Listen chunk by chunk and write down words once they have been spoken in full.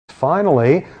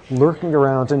finally, lurking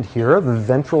around in here, the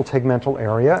ventral tegmental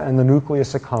area and the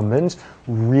nucleus accumbens,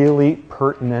 really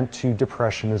pertinent to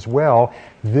depression as well.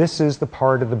 This is the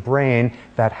part of the brain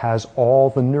that has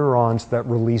all the neurons that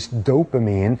release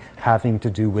dopamine having to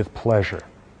do with pleasure.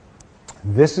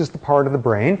 This is the part of the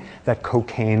brain that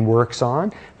cocaine works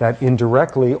on, that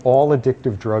indirectly all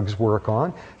addictive drugs work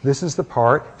on. This is the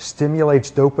part stimulates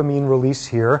dopamine release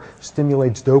here,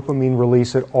 stimulates dopamine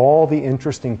release at all the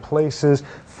interesting places,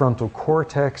 frontal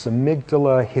cortex,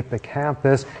 amygdala,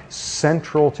 hippocampus,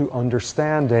 central to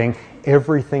understanding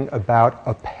everything about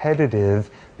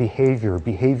appetitive behavior,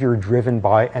 behavior driven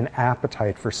by an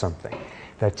appetite for something.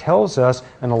 That tells us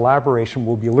an elaboration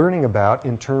we'll be learning about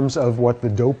in terms of what the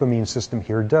dopamine system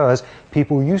here does.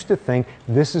 People used to think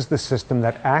this is the system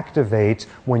that activates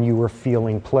when you are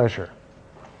feeling pleasure.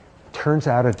 Turns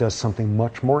out it does something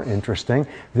much more interesting.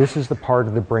 This is the part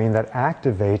of the brain that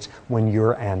activates when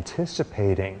you're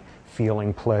anticipating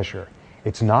feeling pleasure.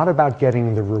 It's not about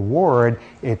getting the reward,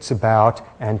 it's about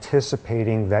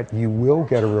anticipating that you will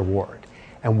get a reward.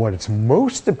 And what it's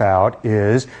most about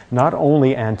is not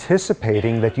only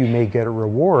anticipating that you may get a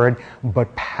reward,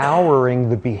 but powering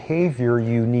the behavior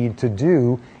you need to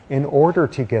do in order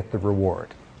to get the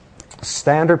reward.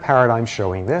 Standard paradigm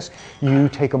showing this. You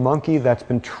take a monkey that's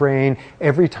been trained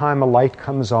every time a light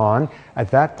comes on.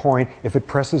 At that point, if it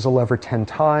presses a lever 10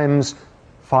 times,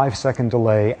 5-second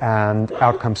delay, and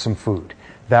out comes some food.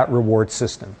 That reward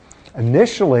system.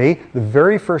 Initially, the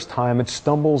very first time it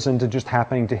stumbles into just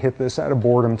happening to hit this out of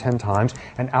boredom 10 times,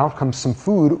 and out comes some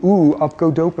food. Ooh, up go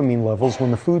dopamine levels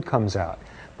when the food comes out.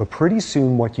 But pretty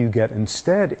soon what you get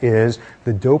instead is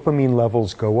the dopamine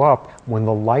levels go up when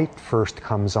the light first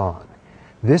comes on.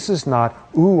 This is not,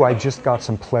 ooh, I just got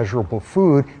some pleasurable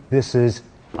food. This is,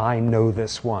 I know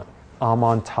this one. I'm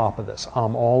on top of this.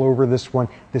 I'm all over this one.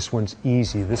 This one's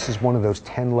easy. This is one of those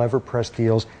 10 lever press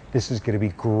deals. This is going to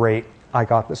be great. I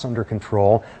got this under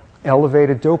control.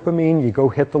 Elevated dopamine, you go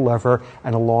hit the lever,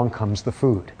 and along comes the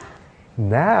food.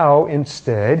 Now,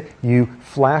 instead, you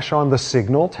flash on the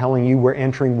signal telling you we're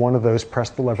entering one of those press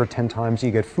the lever 10 times, you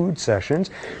get food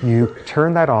sessions. You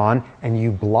turn that on, and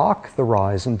you block the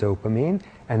rise in dopamine,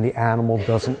 and the animal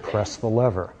doesn't press the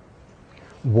lever.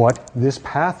 What this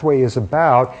pathway is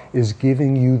about is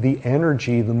giving you the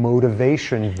energy, the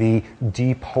motivation, the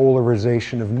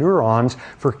depolarization of neurons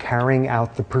for carrying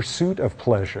out the pursuit of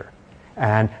pleasure.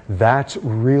 And that's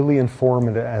really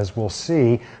informative, as we'll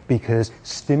see, because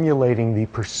stimulating the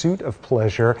pursuit of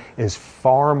pleasure is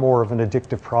far more of an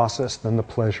addictive process than the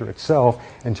pleasure itself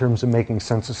in terms of making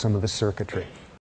sense of some of the circuitry.